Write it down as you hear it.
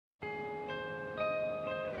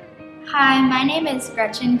Hi, my name is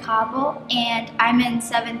Gretchen Cobble, and I'm in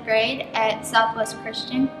 7th grade at Southwest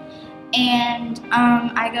Christian. And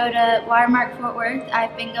I go to Watermark Fort Worth.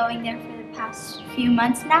 I've been going there for the past few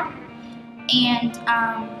months now. And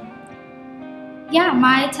yeah,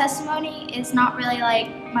 my testimony is not really like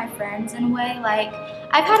my friends in a way. Like,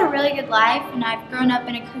 I've had a really good life, and I've grown up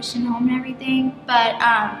in a Christian home and everything. But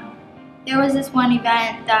there was this one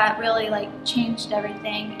event that really changed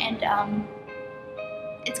everything, and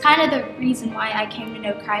it's kind of the reason why I came to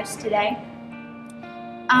know Christ today.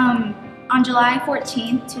 On July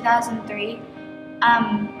 14th, 2003,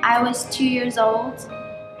 I was 2 years old,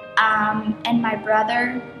 and my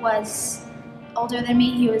brother was older than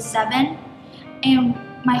me. He was 7, and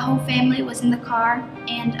my whole family was in the car,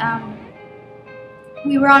 and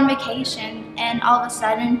we were on vacation, and all of a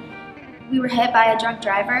sudden we were hit by a drunk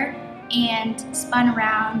driver and spun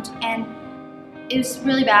around, and it was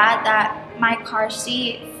really bad that my car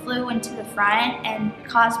seat flew into the front and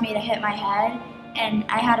caused me to hit my head, and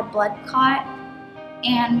I had a blood clot,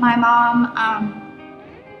 and my mom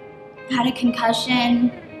had a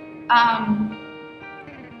concussion, a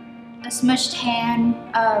smushed hand,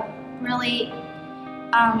 a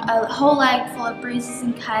whole leg full of bruises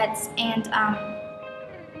and cuts, and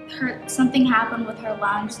something happened with her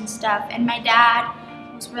lungs and stuff, and my dad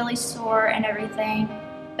was really sore and everything,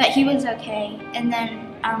 but he was okay. And then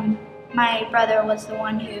my brother was the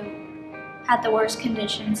one who had the worst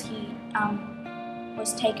conditions. He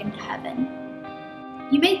was taken to heaven.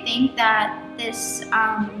 You may think that this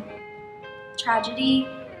tragedy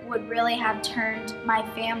would really have turned my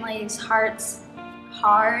family's hearts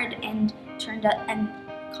hard and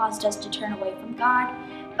caused us to turn away from God,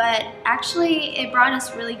 but actually it brought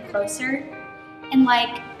us really closer. And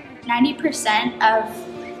 90% of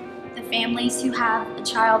the families who have a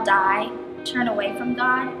child die turn away from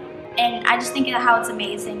God, and I just think of how it's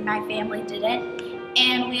amazing my family did it,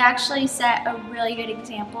 and we actually set a really good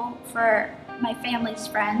example for my family's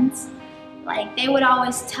friends. They would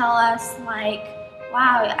always tell us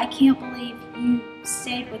wow, I can't believe you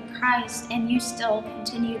stayed with Christ and you still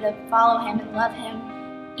continue to follow him and love him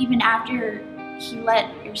even after he let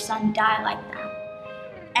your son die like that.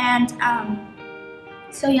 And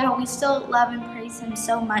so yeah, we still love and praise him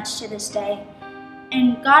so much to this day.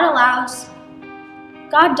 And God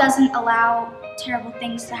doesn't allow terrible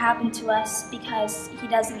things to happen to us because he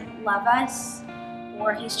doesn't love us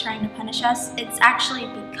or he's trying to punish us. It's actually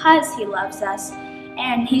because he loves us,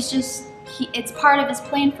 and it's part of his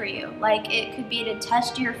plan for you. It could be to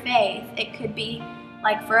test your faith. It could be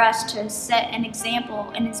for us to set an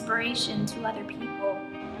example and inspiration to other people.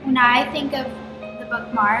 When I think of the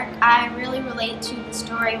book Mark, I really relate to the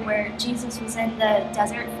story where Jesus was in the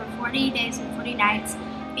desert for 40 days and 40 nights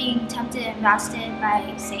being tempted and fasted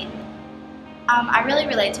by Satan. I really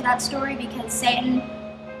relate to that story because Satan,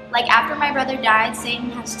 after my brother died, Satan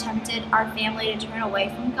has tempted our family to turn away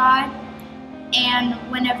from God. And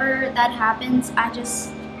whenever that happens, I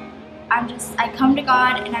come to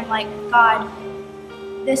God and I'm like, God,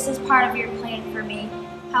 this is part of your plan for me.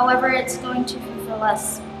 However it's going to fulfill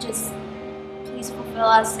us, just please fulfill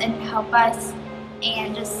us and help us,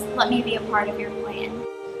 and just let me be a part of your plan.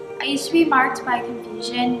 I used to be marked by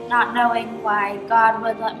confusion, not knowing why God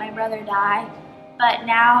would let my brother die, but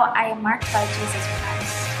now I am marked by Jesus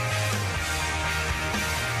Christ.